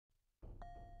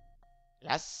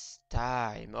Last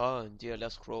time on the Elder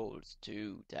Scrolls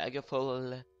 2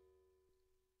 Daggerfall,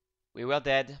 we were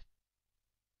dead,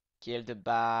 killed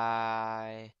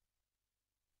by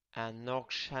an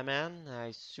orc shaman,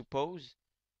 I suppose.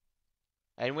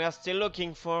 And we are still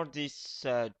looking for this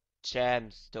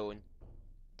gemstone,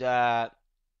 the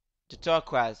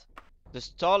turquoise, the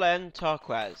stolen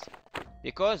turquoise,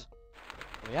 because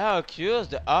we are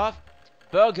accused of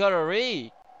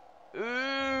burglary.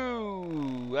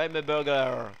 Ooh, I'm a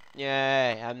burglar.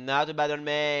 Yeah, I'm not a battle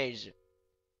mage.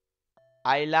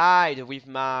 I lied with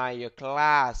my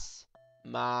class,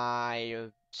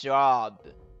 my job.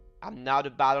 I'm not a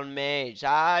battle mage.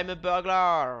 I'm a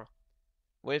burglar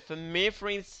with a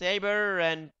mithril saber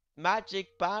and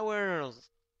magic powers.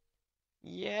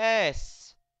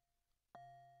 Yes,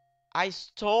 I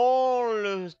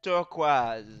stole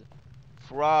turquoise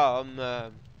from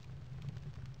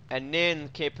an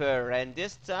innkeeper, and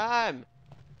this time,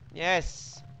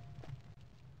 yes,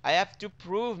 I have to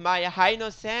prove my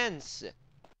innocence.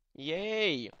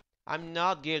 Yay! I'm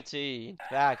not guilty. In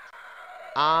fact,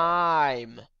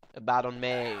 I'm a battle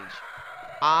mage.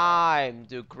 I'm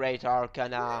the great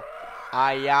arcana.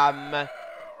 I am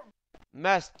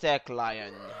Mustang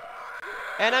Lion.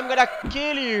 And I'm gonna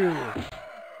kill you!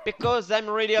 Because I'm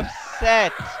really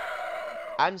upset.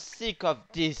 I'm sick of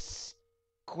this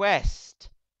quest.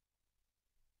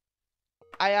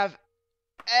 I have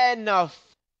enough.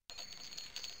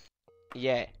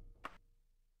 Yeah.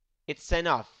 It's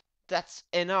enough. That's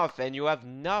enough, and you have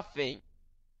nothing.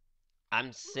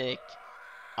 I'm sick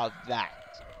of that.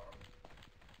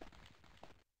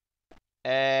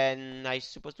 And I'm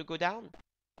supposed to go down?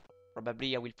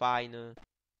 Probably I will find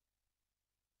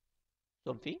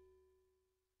something.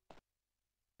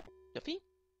 Nothing?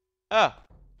 Ah!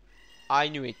 I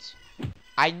knew it.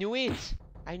 I knew it!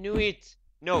 I knew it!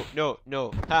 No, no,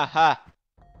 no. Ha ha!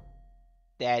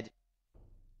 Dead.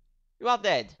 You are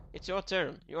dead. It's your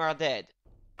turn. You are dead.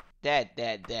 Dead,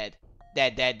 dead, dead.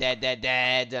 Dead, dead, dead, dead,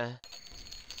 dead.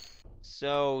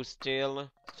 So, still,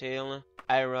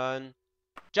 iron,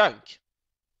 junk.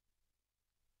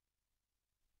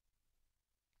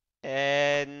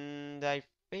 And I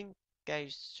think I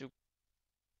should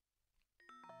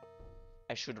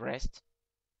rest.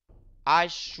 I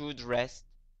should rest.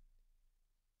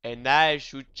 And I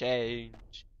should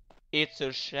change. It's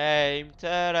a shame.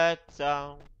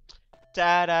 Ta-da-da.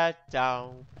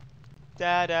 Ta-da-da.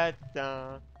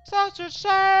 Ta-da-da. Such a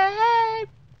shame.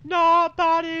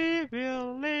 Nobody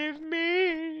will leave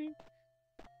me.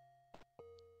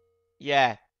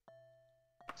 Yeah.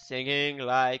 Singing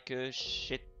like a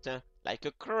shit. Like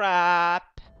a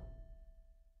crap.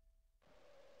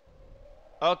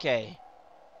 Okay.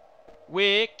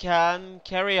 We can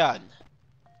carry on.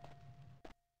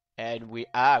 And we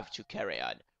have to carry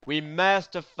on. We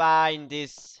must find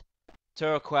this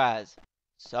turquoise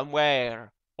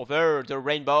somewhere over the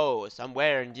rainbow,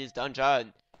 somewhere in this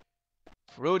dungeon.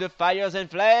 Through the fires and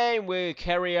flame, we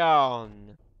carry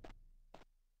on.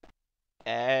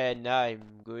 And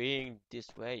I'm going this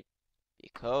way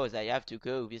because I have to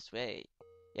go this way.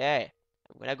 Yeah,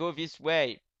 I'm gonna go this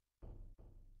way.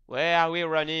 Where are we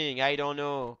running? I don't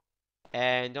know.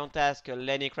 And don't ask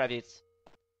Lenny Kravitz.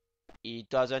 He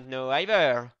doesn't know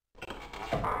either.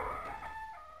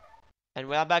 And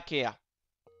we're back here.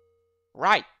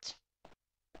 Right.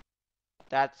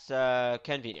 That's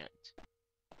convenient.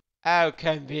 How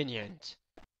convenient.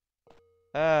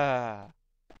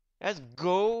 Let's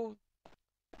go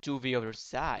to the other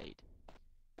side.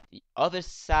 The other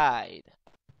side.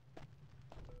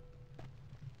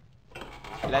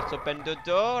 Let's open the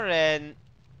door and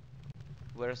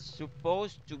we're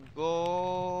supposed to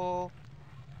go.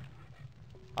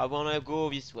 I wanna go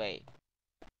this way.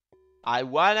 I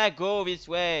wanna go this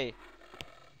way.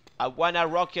 I wanna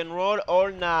rock and roll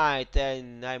all night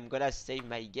and I'm gonna save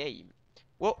my game.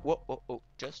 Whoa, whoa, whoa, whoa,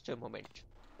 just a moment.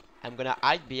 I'm gonna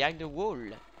hide behind the wall.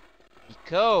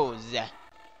 Because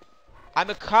I'm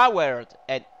a coward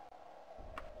and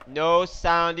no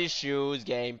sound issues,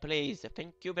 game, please.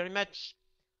 Thank you very much.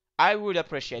 I would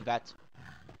appreciate that.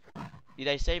 Did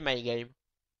I save my game?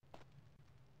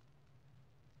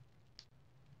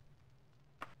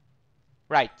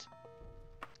 Right.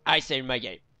 I saved my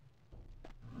game.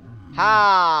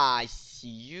 Ha! I see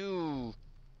you.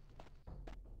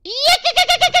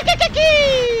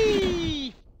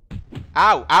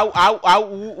 Ow, ow, ow, ow,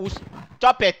 ooh, ooh,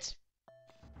 stop it.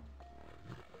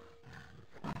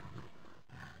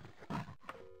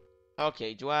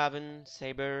 Okay, do I have a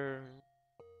saber?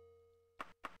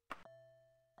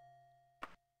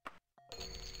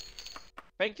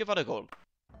 Thank you for the gold.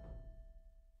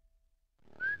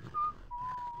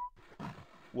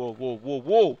 Whoa, whoa, whoa,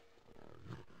 whoa!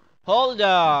 Hold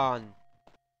on!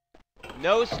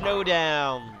 No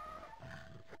slowdown!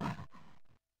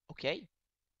 Okay.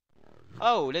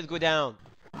 Oh, let's go down.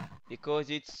 Because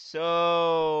it's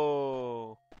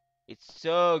so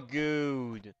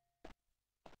good.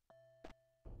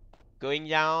 Going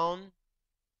down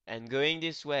and going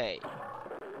this way.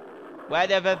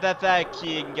 Whatever the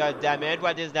fucking goddammit,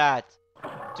 what is that?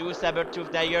 2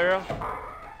 saber-tooth dagger?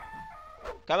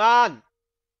 Come on!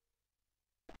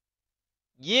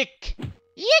 Yick!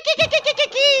 Yick!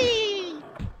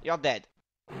 You're dead.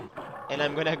 And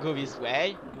I'm gonna go this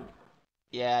way.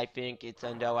 Yeah, I think it's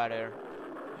underwater.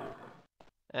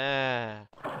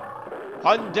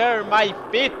 Under my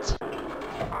feet!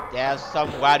 There's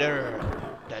some water.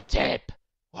 The deep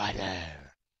water.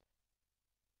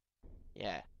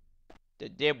 Yeah. The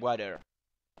deep water.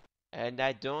 And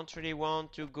I don't really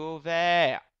want to go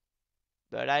there.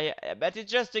 But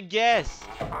it's just a guess.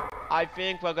 I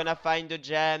think we're gonna find the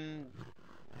gem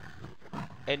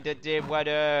in the deep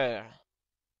water.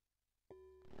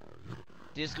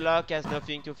 This lock has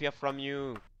nothing to fear from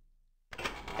you.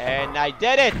 And I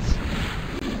did it!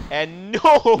 And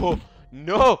no!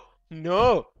 No!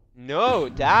 No! No!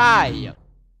 Die!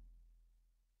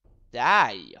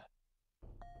 Die!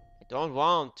 I don't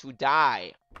want to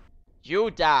die.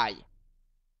 You die.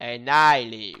 And I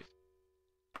live.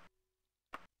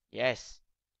 Yes.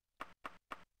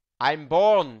 I'm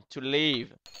born to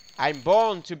live. I'm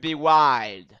born to be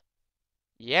wild.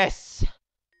 Yes.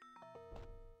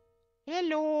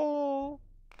 Hello.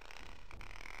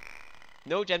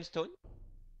 No gemstone?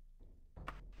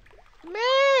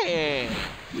 Man!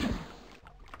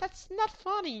 That's not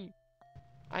funny.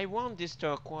 I want this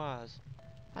turquoise.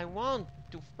 I want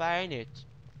to find it.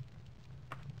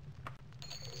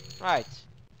 Right.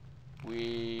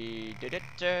 We did it.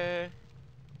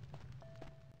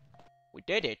 We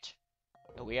did it.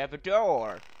 We have a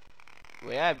door.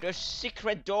 We have the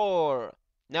secret door.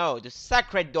 No, the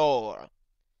sacred door.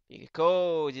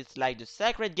 Because it's like the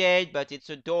sacred gate, but it's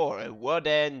a door, a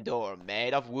wooden door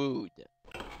made of wood.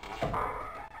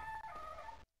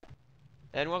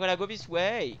 And we're gonna go this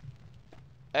way.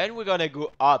 And we're gonna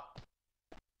go up.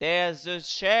 There's a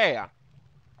chair.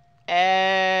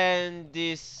 And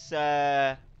this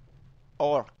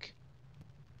orc.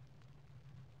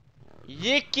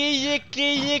 Yicky,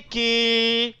 yicky,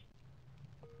 yicky.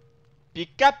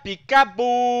 Pika, pika,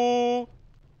 boo.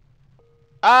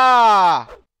 Ah!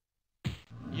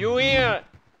 You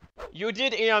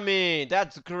did hear me.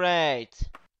 That's great.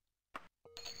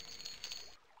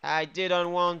 I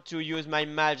didn't want to use my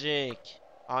magic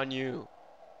on you.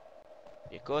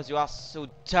 Because you are so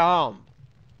dumb.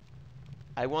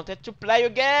 I wanted to play a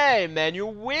game and you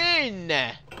win.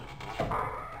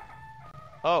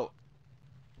 Oh.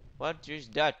 What is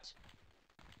that?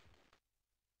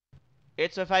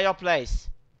 It's a fireplace.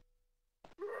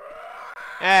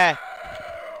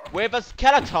 With a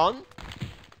skeleton.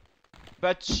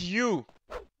 But you're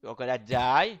gonna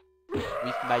die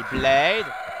with my blade.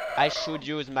 I should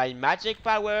use my magic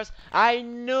powers. I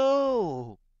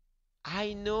know.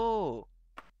 I know.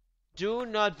 Do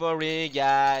not worry,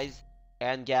 guys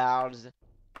and girls.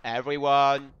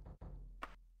 Everyone.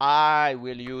 I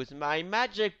will use my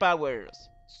magic powers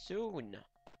soon.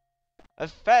 A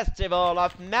festival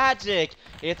of magic.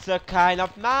 It's a kind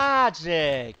of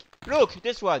magic. Look,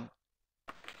 this one.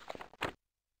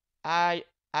 I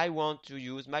want to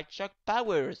use my chuck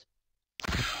powers.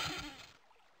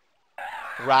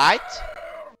 Right?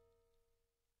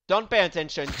 Don't pay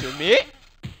attention to me.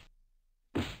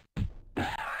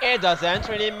 It doesn't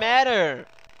really matter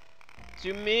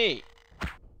to me.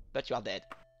 But you are dead.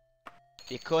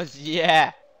 Because,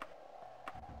 yeah.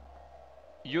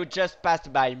 You just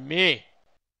passed by me.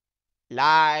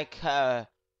 Like,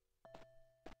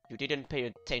 you didn't pay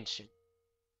attention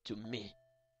to me.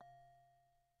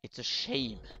 It's a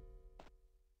shame.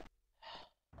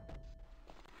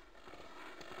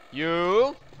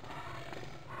 You?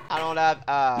 I don't have,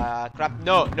 crap.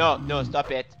 No, no, no, stop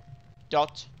it.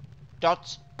 Dot.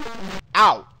 Dot.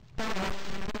 Ow!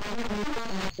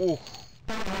 Ooh.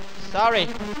 Sorry.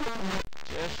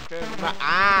 Just,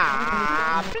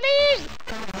 please!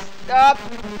 Stop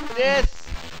this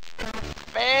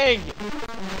thing!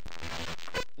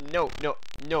 No, no,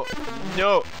 no,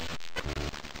 no!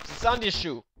 It's a sound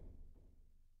issue.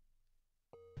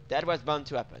 That was bound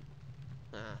to happen.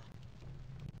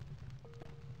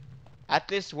 At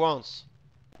least once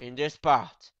in this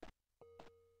part.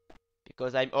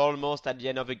 Because I'm almost at the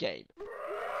end of the game.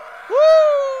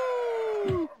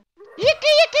 Woo!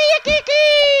 Yicky, yicky, yicky,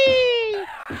 yicky!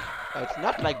 It's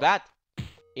not like that.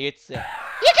 It's yicky,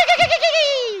 yicky, yicky,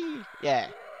 yicky! Yeah.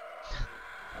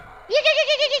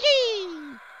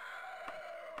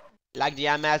 Like the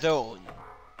Amazon.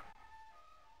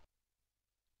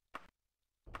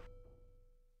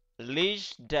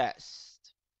 Leash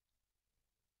dust.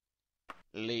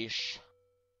 Leash.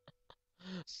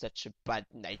 Such a bad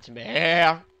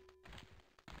nightmare.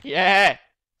 Yeah.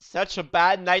 Such a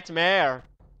bad nightmare.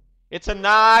 It's a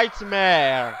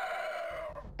nightmare.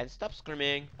 And stop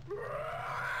screaming.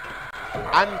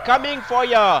 I'm coming for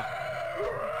you.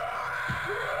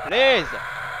 Please.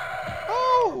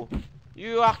 Oh,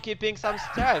 you are keeping some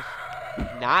stuff.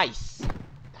 Nice.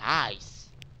 Nice.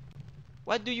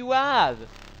 What do you have?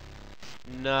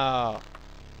 No.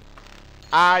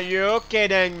 Are you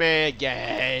kidding me,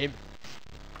 game?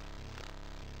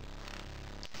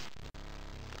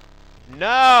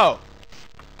 No.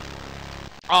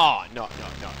 Oh, no, no,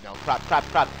 no, no. Crap, crap,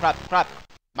 crap, crap, crap.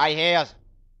 My hairs.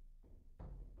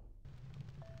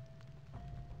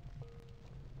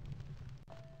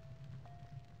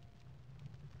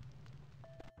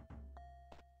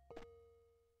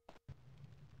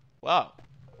 Wow.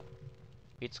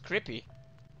 It's creepy.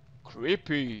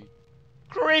 Creepy.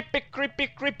 Creepy, creepy,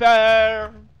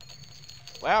 creeper.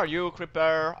 Where are you,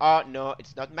 creeper? Oh, no,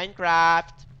 it's not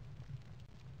Minecraft.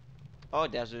 Oh,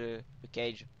 there's a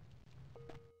cage.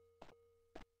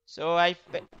 So I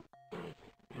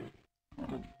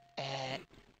eh?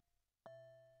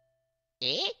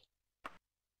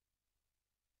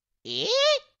 Eh?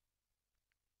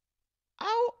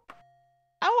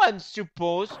 How I'm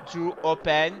supposed to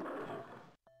open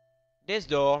this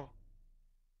door?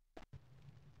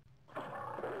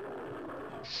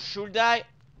 Should I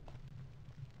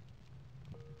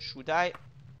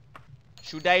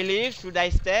leave? Should I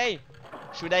stay?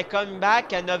 Should I come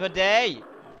back another day?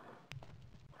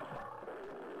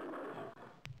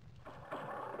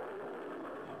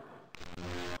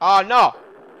 Oh no!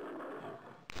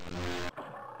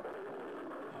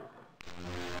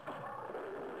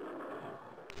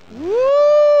 Woo!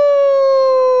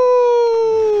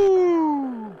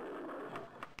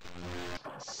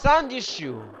 Sound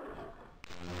issue.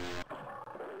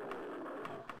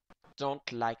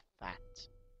 Don't like that.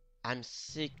 I'm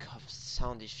sick of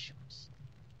sound issues.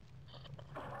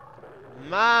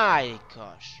 My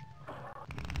gosh.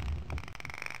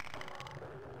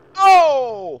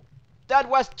 Oh! That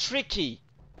was tricky.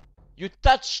 You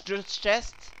touch the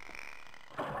chest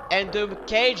and the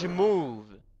cage move.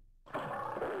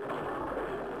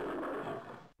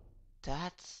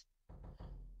 That's...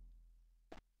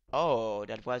 Oh,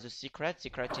 that was a secret,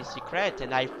 secret is secret,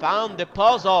 and I found the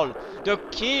puzzle! The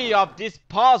key of this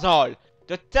puzzle!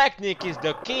 The technique is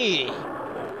the key!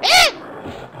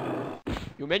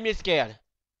 You made me scared.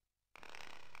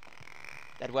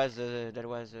 That was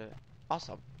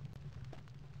awesome.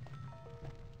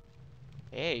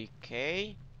 Hey,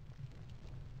 okay.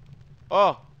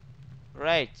 Oh,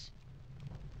 great.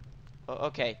 Oh,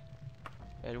 okay.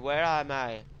 And where am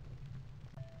I?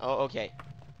 Oh, okay.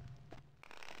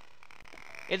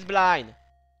 It's blind.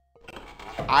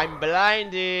 I'm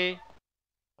blindly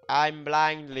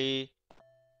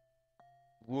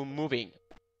moving.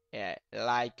 Yeah,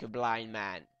 like a blind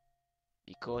man.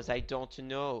 Because I don't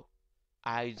know.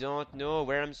 I don't know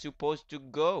where I'm supposed to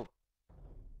go.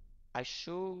 I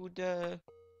should... do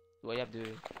I have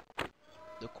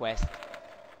the quest?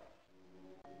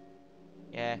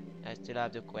 Yeah, I still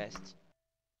have the quest.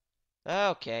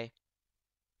 Okay.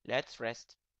 Let's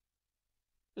rest.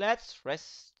 Let's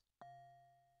rest.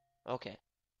 Okay.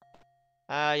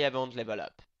 I haven't leveled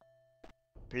up.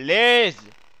 Please!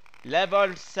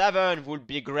 Level 7 would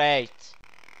be great.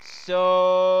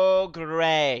 So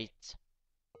great.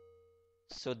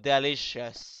 So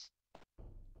delicious.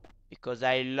 Because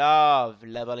I love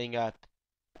leveling up.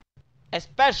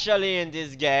 Especially in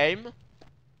this game.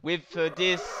 With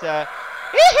this... yucky,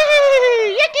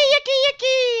 yucky,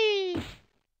 yucky!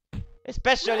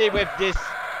 Especially with this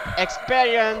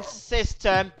experience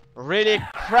system. Really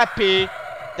crappy.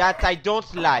 That I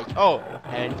don't like. Oh,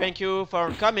 and thank you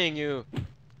for coming, you.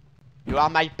 You are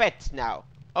my pet now.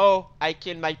 Oh, I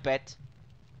killed my pet.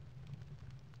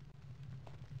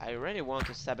 I really want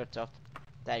a saber-tooth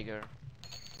tiger.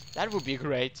 That would be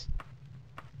great.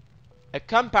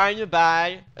 Accompanied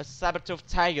by a saber-tooth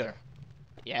tiger.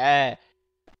 Yeah.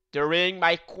 During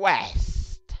my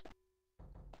quest.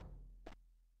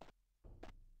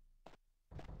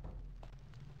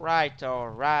 Right,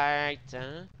 alright,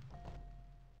 huh?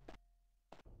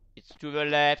 It's to the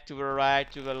left, to the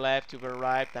right, to the left, to the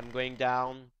right. I'm going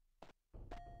down.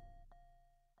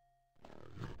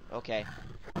 Okay.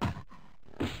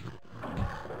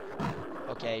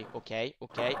 Okay, okay,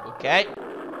 okay, okay.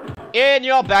 In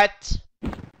your butt!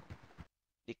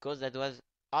 because that was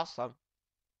awesome.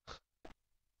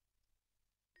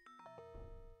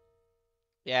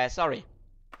 Yeah, sorry.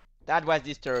 That was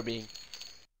disturbing.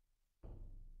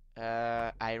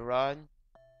 Iron.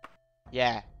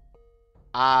 Yeah.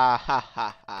 Ah ha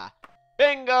ha ha.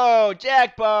 Bingo!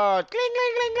 Jackpot! Cling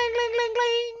cling cling cling cling cling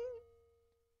cling!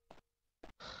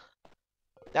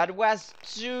 That was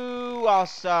too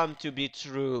awesome to be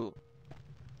true.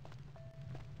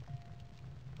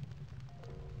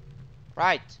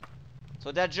 Right.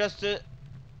 So that's just a...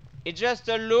 It's just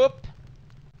a loop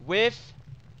with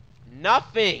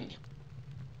nothing.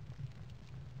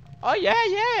 Oh yeah,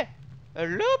 yeah. A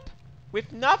loop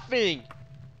with nothing.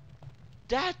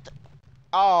 That...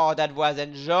 Oh, that was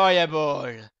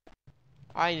enjoyable.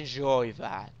 I enjoy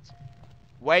that.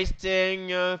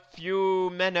 Wasting a few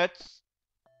minutes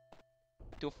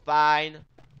to find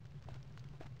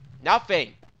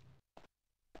nothing.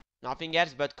 Nothing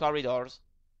else but corridors.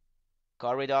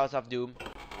 Corridors of doom.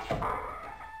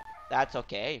 That's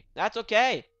okay. That's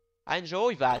okay. I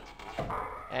enjoy that.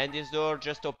 And this door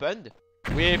just opened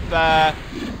with a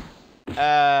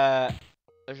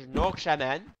Snork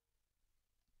shaman.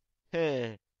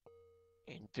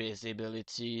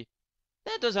 Invisibility.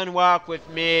 That doesn't work with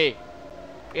me.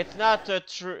 It's not a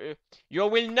trick. You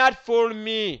will not fool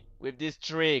me with this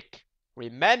trick.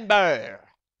 Remember,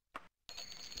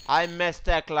 I'm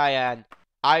Mr. Client.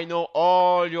 I know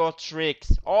all your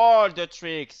tricks. All the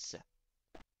tricks.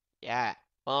 Yeah,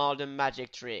 all the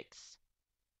magic tricks.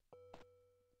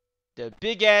 The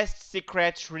biggest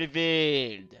secret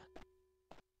revealed.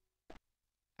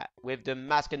 With the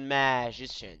masked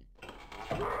magician.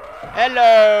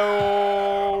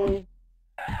 Hello!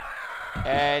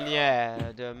 And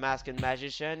yeah, the masked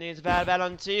magician is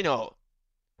Valentino.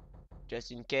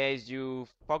 Just in case you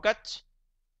forgot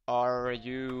or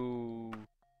you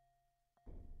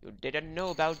didn't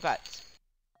know about that.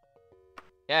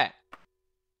 Yeah.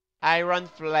 Iron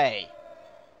Flay.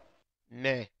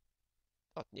 Meh.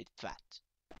 Don't need that.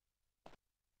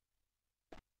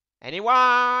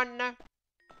 Anyone?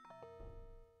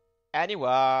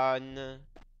 Anyone?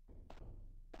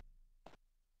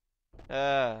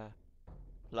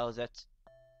 Close it.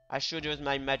 I should use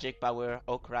my magic power.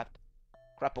 Oh crap.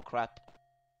 Crap, oh crap.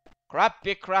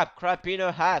 Crappy crap. Crap in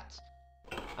a hat.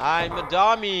 I'm a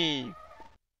dummy.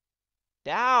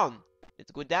 Down.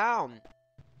 Let's go down.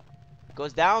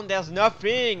 Goes down, there's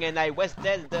nothing, and I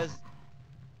wasted this.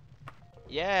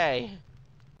 Yay.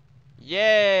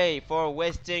 Yay for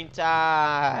wasting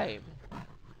time.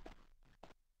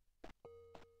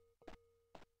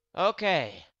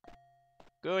 Okay.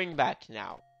 Going back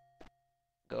now.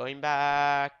 Going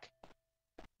back.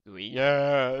 Going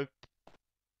up.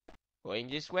 Going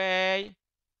this way.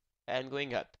 And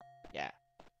going up. Yeah.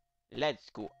 Let's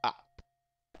go up.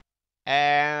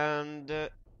 And...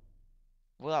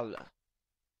 well...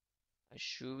 I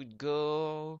should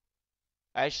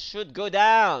go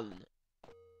down.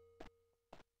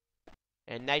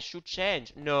 And I should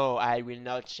change. No, I will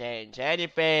not change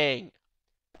anything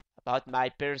about my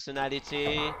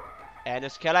personality and a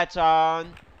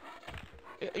skeleton.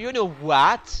 You know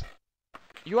what?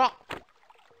 You are...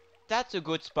 That's a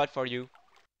good spot for you.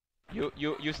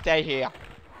 You stay here.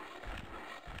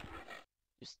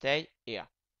 You stay here.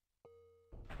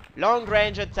 Long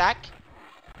range attack.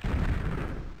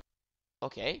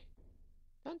 Okay.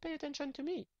 Don't pay attention to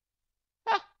me.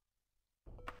 Ah!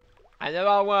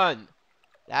 Another one.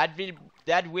 That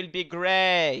will be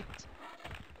great.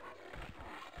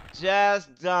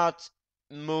 Just don't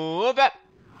move.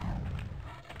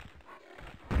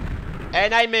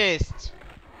 And I missed.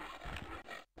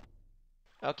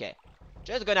 Okay.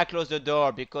 Just gonna close the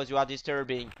door because you are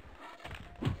disturbing.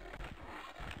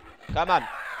 Come on.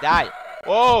 Die.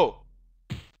 Oh!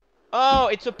 Oh,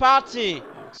 it's a party.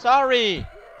 Sorry.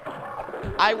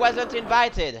 I wasn't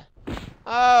invited.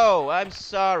 Oh, I'm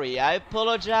sorry. I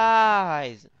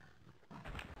apologize.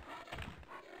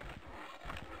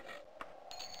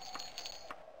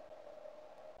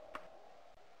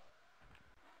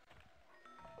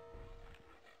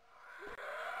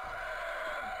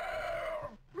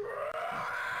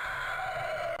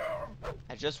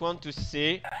 I just want to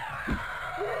see.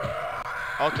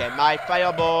 Okay, my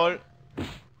fireball.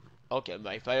 Okay,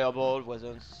 my fireball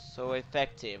wasn't so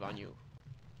effective on you.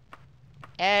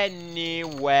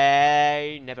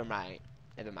 Anyway, never mind.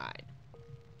 Never mind.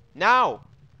 Now,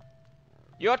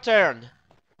 your turn.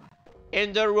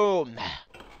 In the room.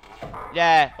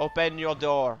 Yeah, open your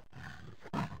door.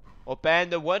 Open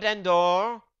the wooden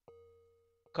door.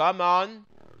 Come on.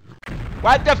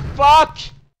 What the fuck?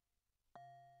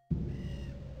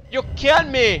 You killed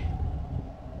me.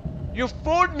 You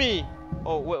fooled me.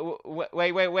 Oh,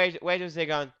 wait a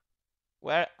second.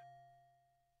 Where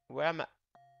am I?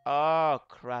 Oh,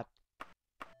 crap.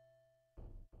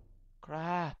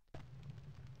 Crap.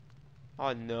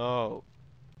 Oh, no.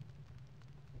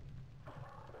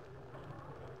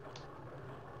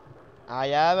 I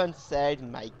haven't saved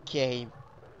my game.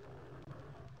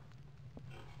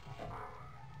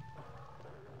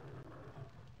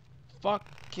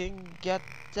 Fucking god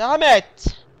damn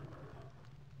it!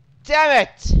 Damn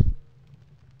it!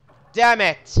 Damn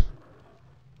it!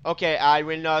 Okay, I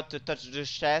will not touch the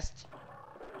chest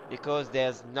because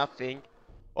there's nothing.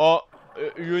 Oh,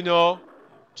 you know,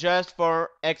 just for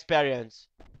experience.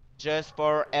 Just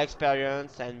for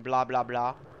experience and blah blah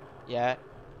blah. Yeah,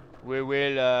 we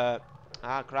will.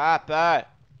 Ah, crap!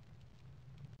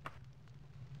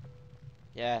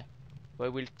 Yeah, we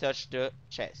will touch the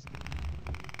chest.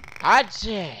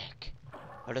 Magic!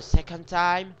 For the second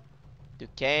time, the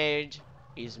cage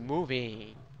is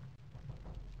moving.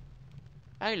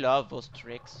 I love those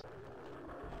tricks.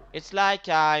 It's like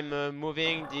I'm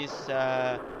moving this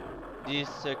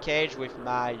cage with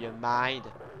my mind,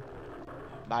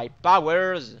 my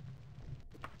powers,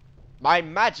 my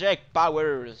magic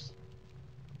powers.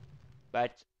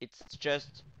 But it's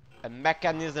just a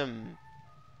mechanism.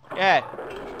 Yeah,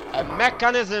 a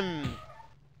mechanism.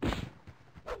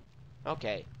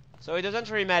 Okay, so it doesn't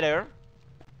really matter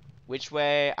which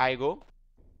way I go.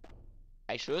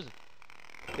 I should,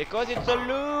 because it's a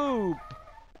loop,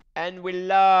 and we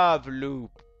love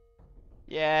loop.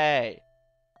 Yay.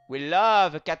 We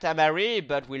love Katamari,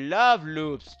 but we love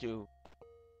loops too.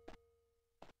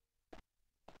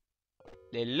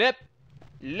 Le loop,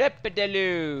 loop de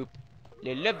loop,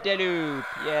 le loop de loop,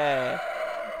 yeah.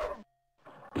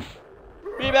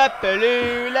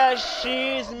 Bebopalula,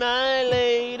 she's my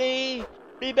lady.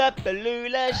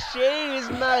 Bebopalula, she's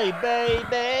my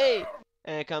baby.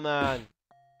 Hey, come on.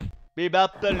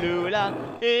 Bebopalula.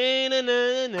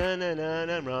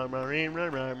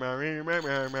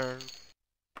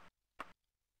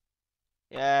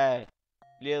 Yeah.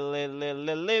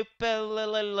 Loop.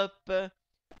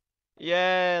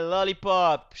 Yeah,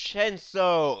 lollipop,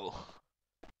 Shenso.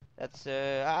 That's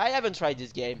I haven't tried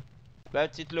this game,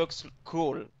 but it looks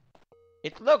cool.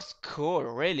 It looks cool,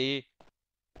 really.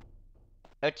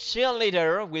 A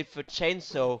cheerleader with a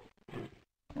chainsaw.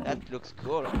 That looks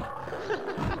cool.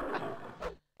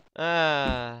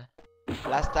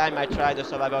 Last time I tried a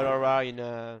survival horror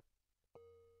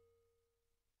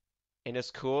in a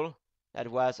school that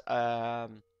was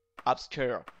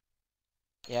obscure.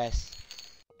 Yes,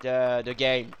 the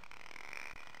game.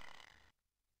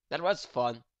 That was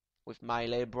fun with my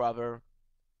little brother.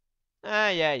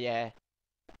 Yeah.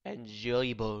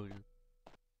 Enjoyable.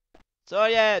 So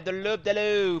yeah, the loop de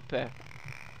loop.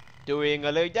 Doing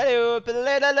a loop de loop,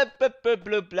 little loop,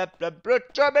 bloop, blap, blap,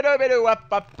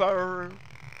 bloop,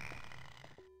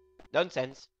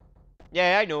 nonsense.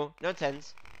 Yeah, I know,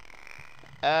 nonsense.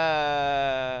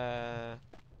 I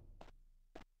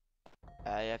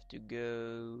have to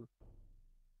go.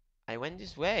 I went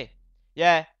this way.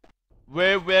 Yeah,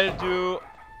 we will do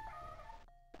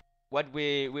what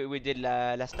we did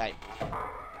last time.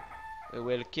 We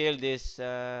will kill this.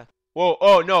 Whoa!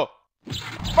 Oh no!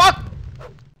 Fuck!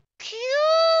 Q!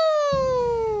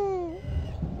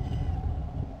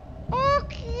 Oh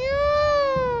Q!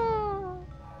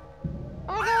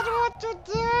 I don't want to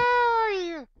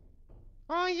die!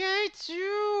 I hate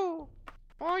you!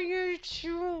 I hate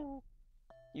you!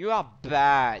 You are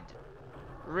bad.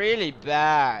 Really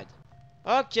bad.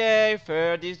 Okay,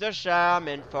 third is the charm,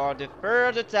 and for the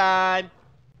third time,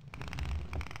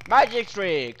 magic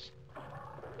trick!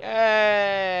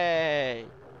 Yay!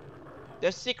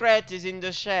 The secret is in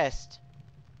the chest.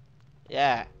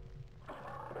 Yeah.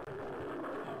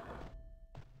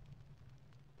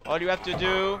 All you have to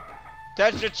do,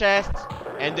 touch the chest,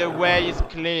 and the way is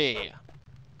clear.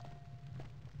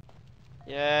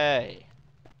 Yay.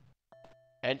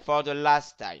 And for the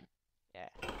last time. Yeah.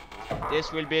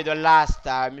 This will be the last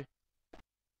time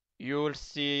you'll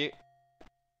see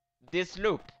this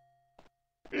loop.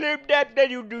 Loop dap da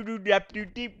do do do dap do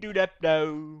deep do dap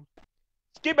do.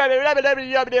 Skip I'm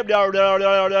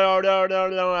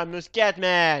a scat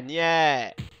man,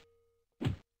 yeah.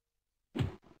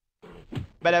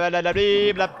 Blah blah blah blah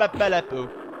blah blah blah blah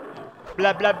blah blah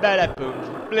blah blah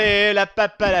blah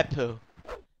blah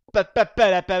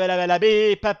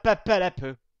Papapalapapalapoo,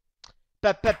 papapalapoo,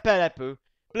 papapalapoo,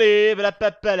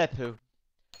 blibblapapalapoo,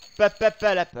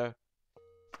 papapalapoo,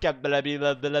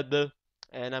 skabalabilabilaboo,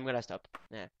 and I'm gonna stop,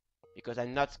 yeah, because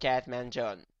I'm not Scatman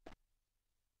John.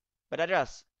 But that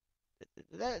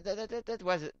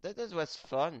was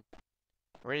fun,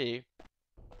 really.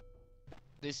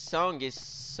 This song is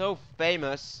so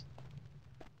famous.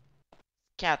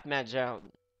 Cat Major.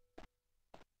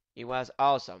 It was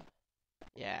awesome.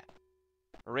 Yeah.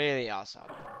 Really awesome.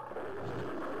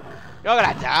 You're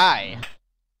gonna die.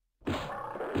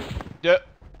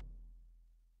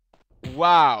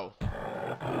 Wow.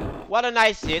 What a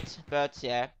nice hit, but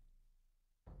yeah.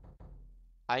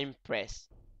 I'm impressed.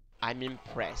 I'm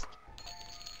impressed.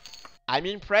 I'm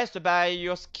impressed by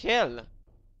your skill.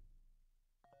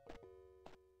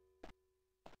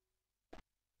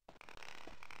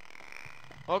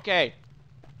 Okay.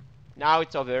 Now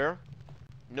it's over.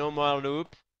 No more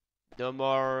loop. No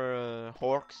more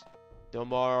orcs. No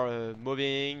more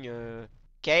moving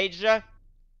cage.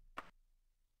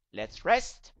 Let's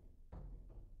rest.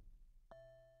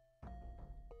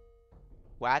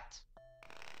 What?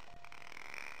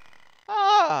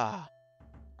 Ah!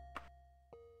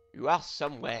 You are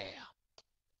somewhere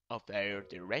over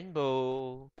the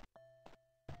rainbow.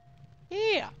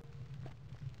 Here.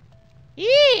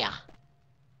 Here.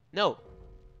 No.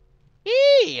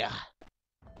 Here.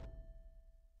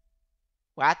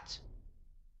 What?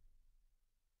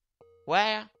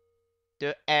 Where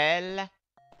the hell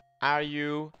are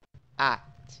you at?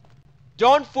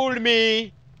 Don't fool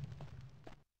me!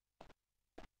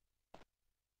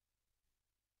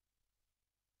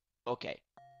 Okay.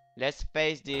 Let's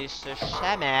face this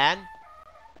shaman.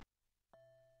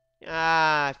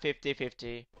 Ah,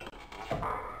 50-50.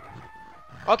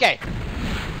 Okay.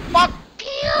 Fuck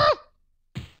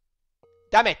you!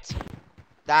 Damn it!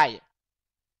 Die.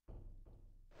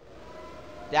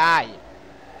 Die.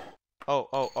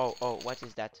 Oh, what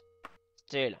is that?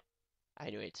 Still. I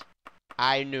knew it.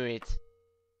 I knew it.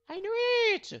 I knew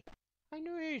it! I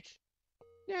knew it.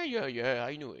 Yeah,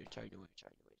 I knew it.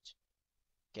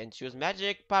 Can't use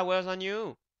magic powers on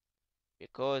you.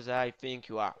 Because I think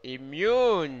you are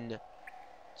immune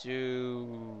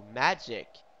to magic.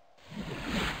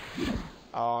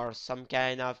 Or some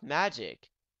kind of magic.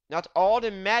 Not all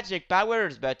the magic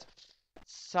powers, but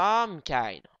some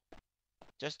kind.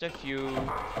 Just a few.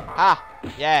 Ah,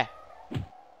 yeah.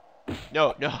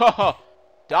 No.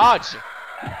 Dodge.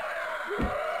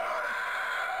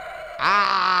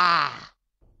 Ah!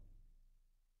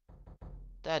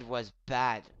 That was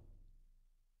bad.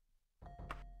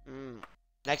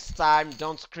 Next time,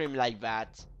 don't scream like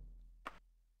that.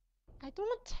 I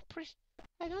don't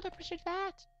appreciate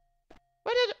that.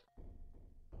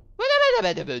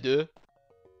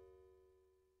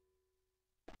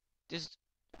 This.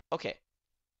 Okay.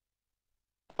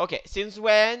 Okay. Since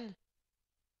when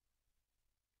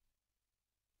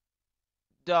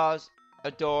does a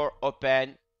door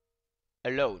open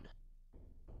alone?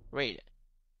 Really?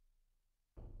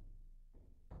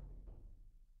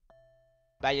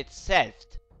 By itself.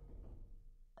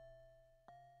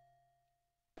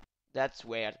 That's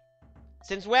weird.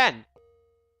 Since when?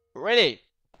 Really?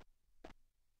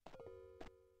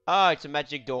 Oh, it's a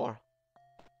magic door.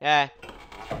 Yeah.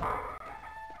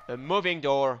 A moving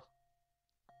door.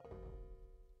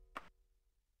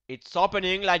 It's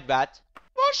opening like that.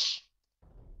 Whoosh!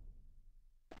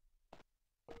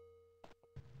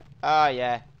 Oh,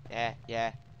 yeah.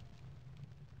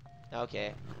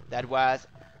 Okay. That was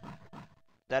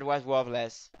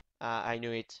worthless. I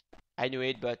knew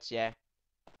it, but yeah.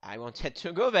 I wanted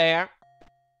to go there.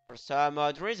 For some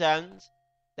odd reasons.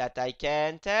 That I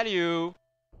can't tell you.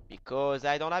 Because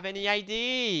I don't have any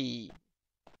ID.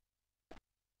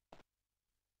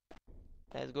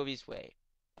 Let's go this way.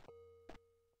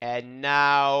 And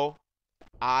now,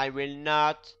 I will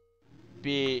not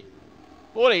be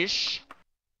foolish.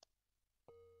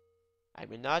 I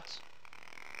will not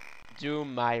do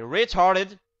my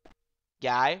retarded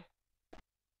guy.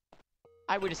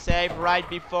 I will save right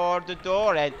before the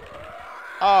door and...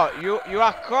 Oh, you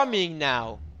are coming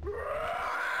now.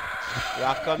 You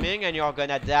are coming and you're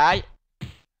gonna die.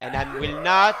 And I will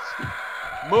not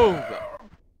move.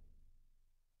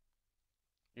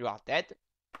 You are dead.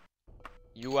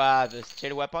 You have a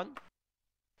steel weapon.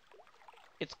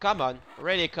 It's common,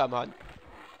 really common.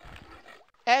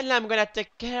 And I'm gonna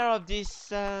take care of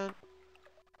this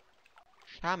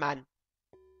shaman.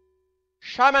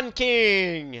 Shaman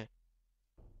King!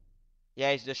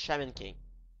 Yeah, it's the Shaman King.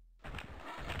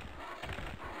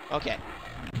 Okay.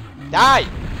 Die!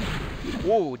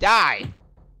 Ooh, die!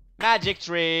 Magic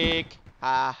trick!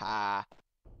 Haha.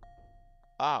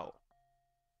 Oh.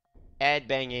 Head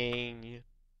banging.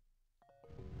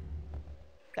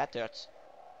 That hurts.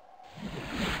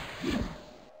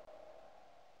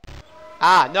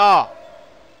 Ah, no!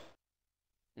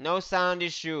 No sound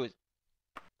issues.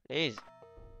 Please.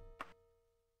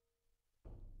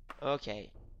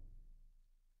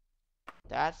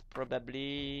 That's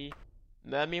probably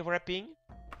mummy wrapping.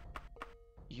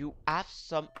 You have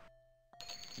some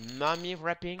mummy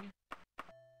wrapping?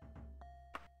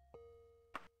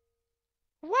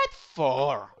 What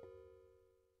for?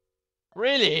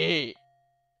 Really?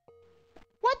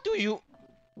 What do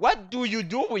you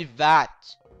do with that?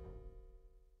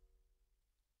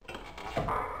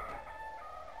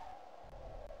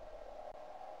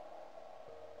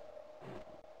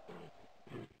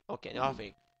 Okay,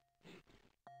 nothing.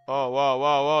 Oh, whoa,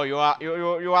 whoa, whoa!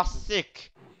 You are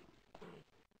sick.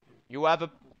 You have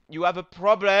a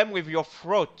problem with your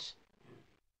throat.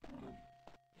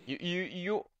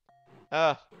 You.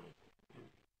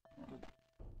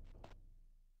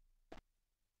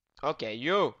 Okay,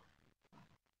 you're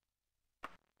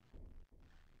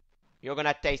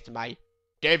gonna taste my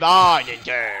divine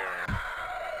anger.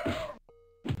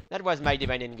 That was my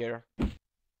divine anger.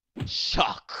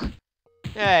 Shock.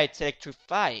 Yeah, it's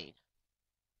electrifying.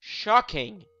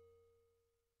 Shocking.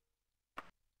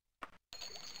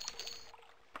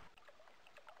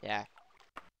 Yeah.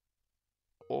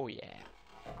 Oh yeah.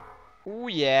 Oh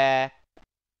yeah.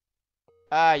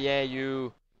 Ah yeah,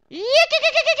 you. You're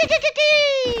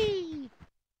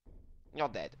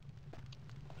dead.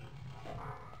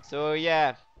 So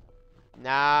yeah.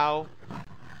 Now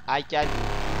I can.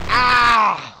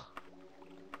 Ah!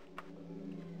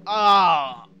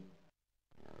 Ah!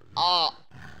 Ah!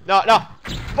 No, no!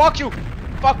 Fuck you!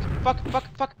 Fuck! Fuck! Fuck!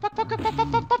 Fuck! Fuck! Fuck! Fuck! Fuck!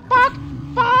 Fuck! Fuck! Fuck! Fuck!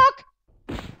 Fuck!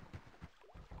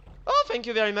 Oh, thank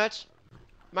you very much.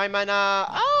 My mana.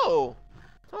 Oh!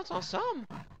 That's awesome.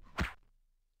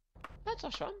 That's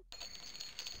awesome.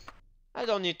 I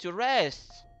don't need to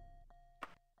rest.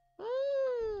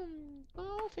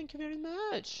 Oh, thank you very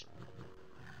much.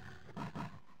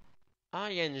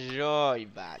 I enjoy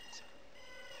that.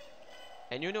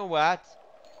 And you know what?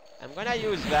 I'm gonna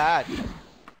use that.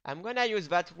 I'm gonna use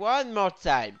that one more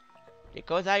time.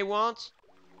 Because I want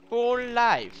full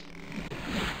life.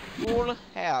 Full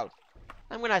health.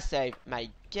 I'm gonna save my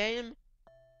game.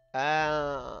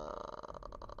 I'm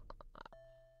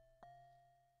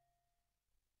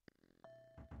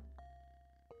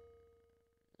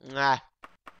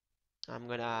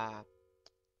gonna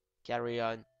carry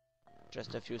on.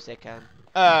 Just a few seconds.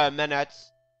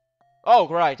 Minutes. Oh,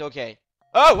 right, okay.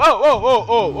 Oh, oh, oh, oh,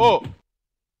 oh, oh!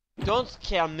 Don't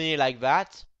scare me like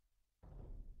that.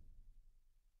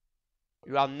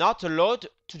 You are not allowed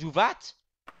to do that?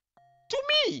 To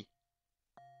me!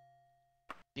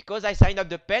 Because I signed up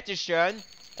the petition,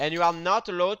 and you are not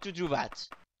allowed to do that.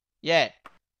 Yeah.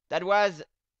 That was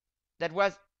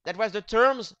the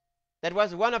terms. That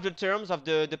was one of the terms of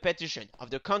the petition,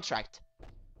 of the contract.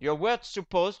 You were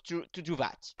supposed to do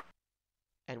that.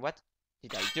 And what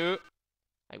did I do?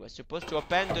 I was supposed to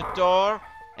open the door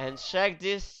and check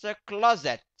this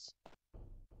closet.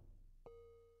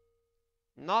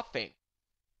 Nothing.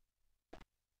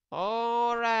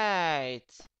 Alright.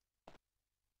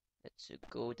 Let's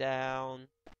go down.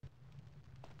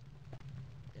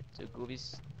 Let's go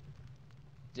this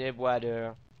deep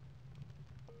water.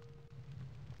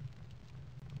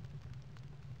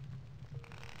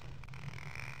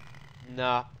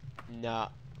 No, no,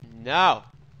 no.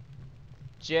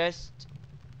 Just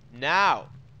now.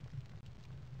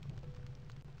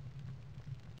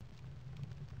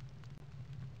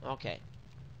 Okay.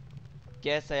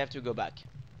 Guess I have to go back.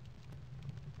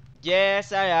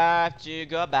 Guess I have to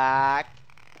go back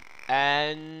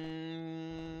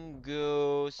and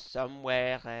go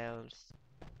somewhere else.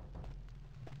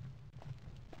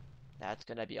 That's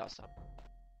gonna be awesome.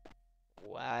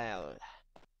 Well.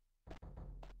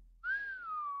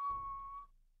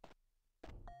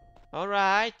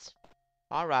 Alright.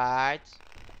 Alright.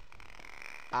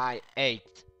 I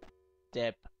hate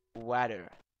deep water.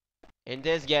 In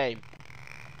this game,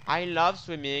 I love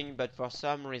swimming, but for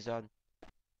some reason,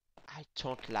 I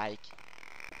don't like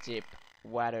deep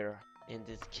water in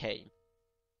this game.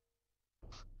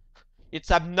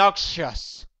 It's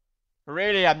obnoxious.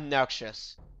 Really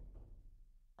obnoxious.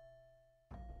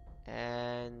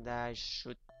 And I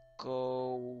should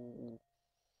go...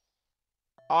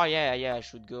 Oh yeah, yeah, I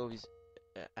should go with...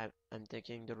 I'm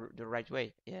taking the right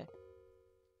way, yeah.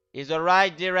 It's the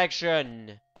right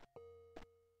direction.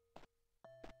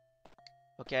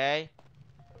 Okay.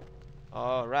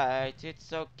 Alright,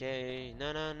 it's okay.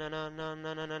 No, no, no, no, no,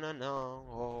 no, no, no, no, no.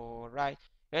 Alright,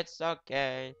 it's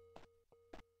okay.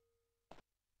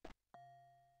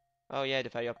 Oh yeah, the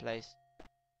fireplace.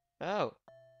 Oh.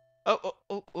 Oh, oh,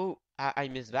 oh, oh. I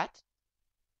missed that.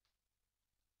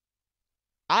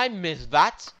 I missed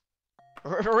that?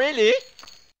 Really?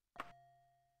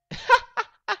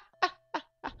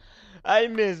 I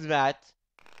missed that.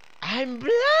 I'm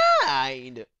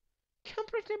blind!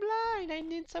 Completely blind! I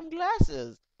need some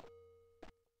glasses!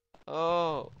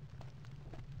 Oh.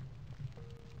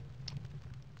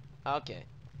 Okay.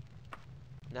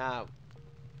 Now,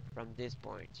 from this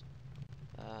point.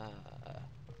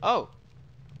 Oh!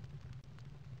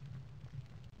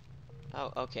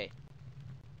 Oh, okay.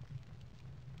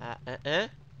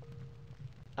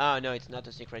 Oh, no, it's not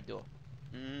a secret door.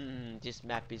 This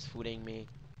map is fooling me.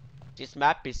 This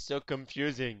map is so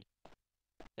confusing.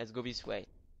 Let's go this way.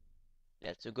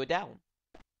 Let's go down.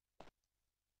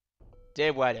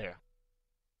 Deep water.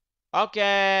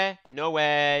 Okay. No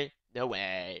way. No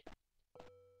way.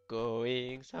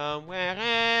 Going somewhere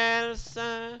else.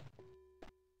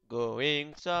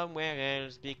 Going somewhere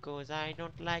else because I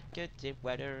don't like deep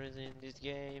waters in this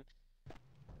game.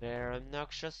 They're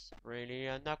obnoxious, really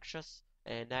obnoxious,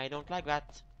 and I don't like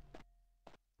that.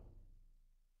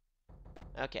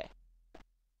 Okay.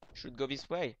 Should go this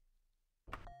way.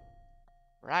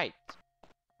 Right.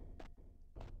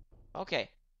 Okay.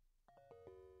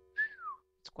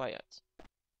 It's quiet.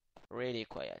 Really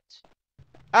quiet.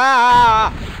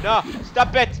 Ah! No!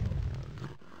 Stop it!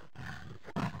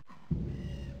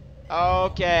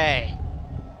 Okay.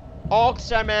 Orc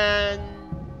shaman.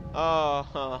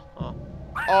 Oh.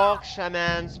 Orc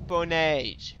shaman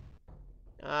spawnage.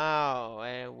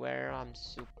 Oh, where I'm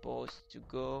supposed to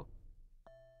go?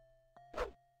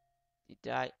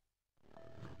 Did I?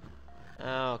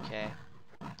 Okay.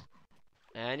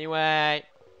 Anyway,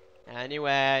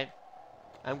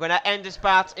 I'm gonna end this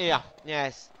part here.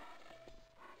 Yes.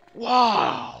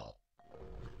 Wow!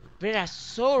 They are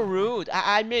so rude.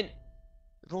 I mean,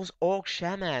 those orc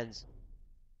shamans.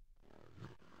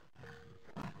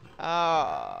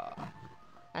 Oh,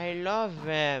 I love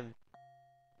them.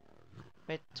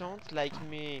 They don't like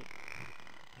me.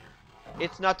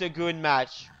 It's not a good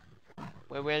match.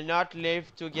 We will not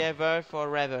live together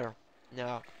forever.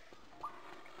 No.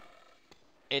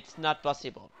 It's not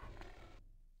possible.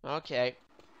 Okay.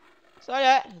 So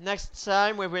yeah, next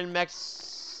time we will make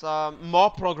some more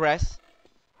progress.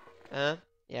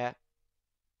 Yeah.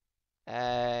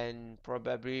 And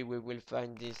probably we will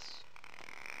find this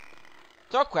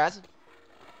turquoise.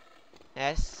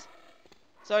 Yes.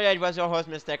 So yeah, it was your host,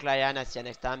 Mr. Client. I'll see you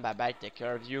next time. Bye bye. Take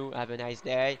care of you. Have a nice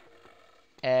day.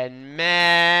 And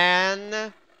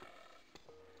man,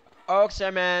 Orc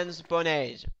Shaman's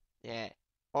Ponage. Yeah.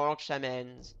 Orc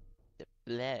Shaman's.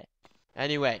 Bleh.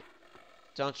 Anyway,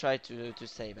 don't try to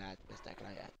say that, Mr.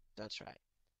 Client. Don't try.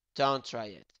 Don't try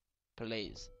it.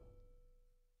 Please.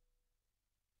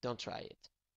 Don't try it.